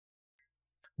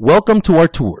Welcome to our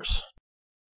tours.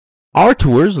 Our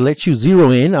tours let you zero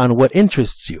in on what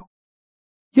interests you.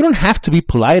 You don't have to be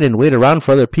polite and wait around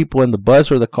for other people in the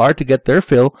bus or the car to get their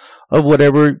fill of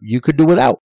whatever you could do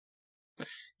without.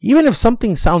 Even if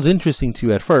something sounds interesting to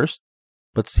you at first,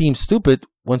 but seems stupid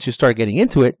once you start getting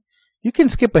into it, you can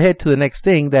skip ahead to the next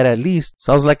thing that at least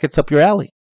sounds like it's up your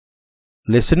alley.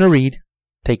 Listen or read,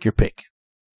 take your pick.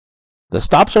 The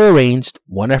stops are arranged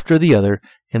one after the other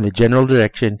in the general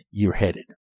direction you're headed.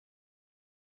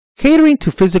 Catering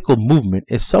to physical movement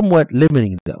is somewhat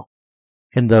limiting though.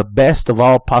 In the best of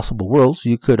all possible worlds,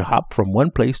 you could hop from one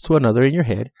place to another in your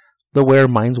head the way our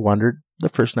minds wandered the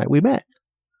first night we met.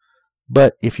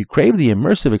 But if you crave the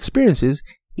immersive experiences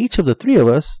each of the three of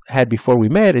us had before we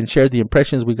met and shared the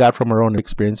impressions we got from our own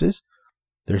experiences,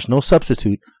 there's no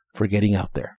substitute for getting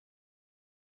out there.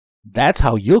 That's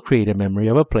how you'll create a memory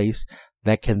of a place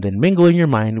that can then mingle in your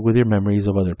mind with your memories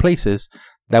of other places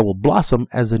that will blossom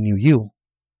as the new you.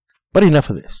 But enough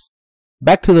of this.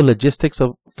 Back to the logistics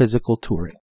of physical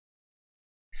touring.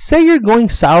 Say you're going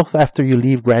south after you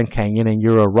leave Grand Canyon and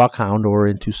you're a rock hound or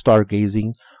into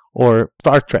stargazing or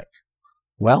Star Trek.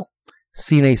 Well,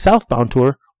 CNA Southbound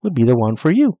Tour would be the one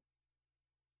for you.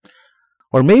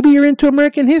 Or maybe you're into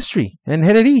American history and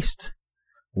headed east.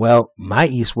 Well, my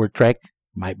eastward trek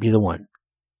might be the one.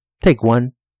 Take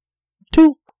one,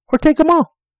 two, or take them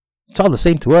all. It's all the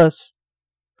same to us.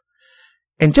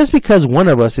 And just because one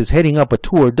of us is heading up a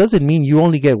tour doesn't mean you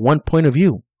only get one point of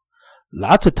view.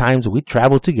 Lots of times we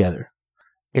travel together.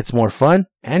 It's more fun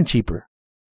and cheaper.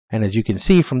 And as you can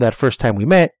see from that first time we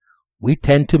met, we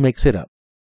tend to mix it up,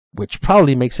 which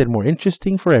probably makes it more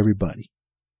interesting for everybody.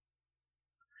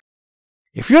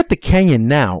 If you're at the canyon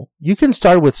now, you can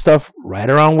start with stuff right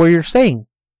around where you're staying.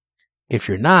 If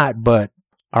you're not, but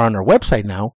are on our website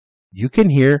now, you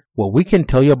can hear what we can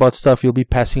tell you about stuff you'll be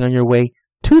passing on your way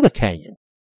to the canyon.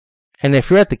 And if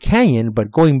you're at the canyon,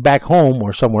 but going back home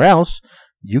or somewhere else,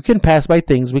 you can pass by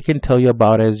things we can tell you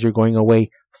about as you're going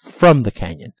away from the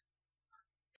canyon.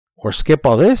 Or skip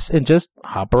all this and just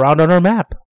hop around on our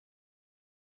map.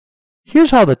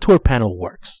 Here's how the tour panel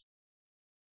works.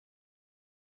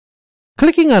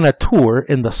 Clicking on a tour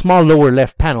in the small lower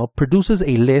left panel produces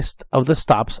a list of the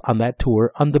stops on that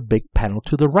tour on the big panel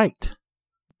to the right.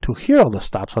 To hear all the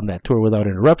stops on that tour without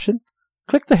interruption,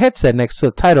 click the headset next to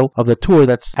the title of the tour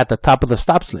that's at the top of the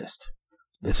stops list.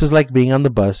 This is like being on the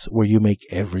bus where you make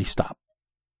every stop.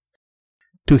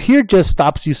 To hear just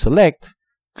stops you select,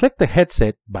 click the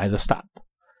headset by the stop.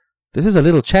 This is a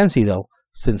little chancy though,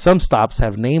 since some stops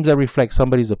have names that reflect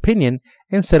somebody's opinion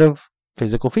instead of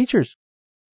physical features.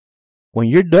 When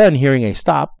you're done hearing a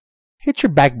stop, hit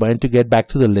your back button to get back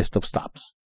to the list of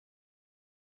stops.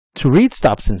 To read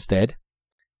stops instead,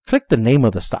 click the name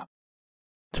of the stop.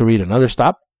 To read another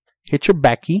stop, hit your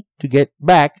back key to get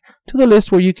back to the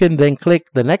list where you can then click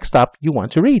the next stop you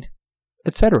want to read,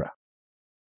 etc.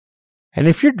 And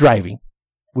if you're driving,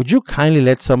 would you kindly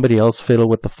let somebody else fiddle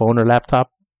with the phone or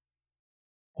laptop?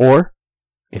 Or,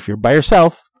 if you're by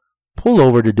yourself, pull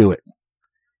over to do it.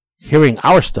 Hearing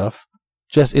our stuff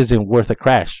just isn't worth a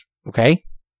crash, okay?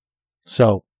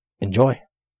 So, enjoy.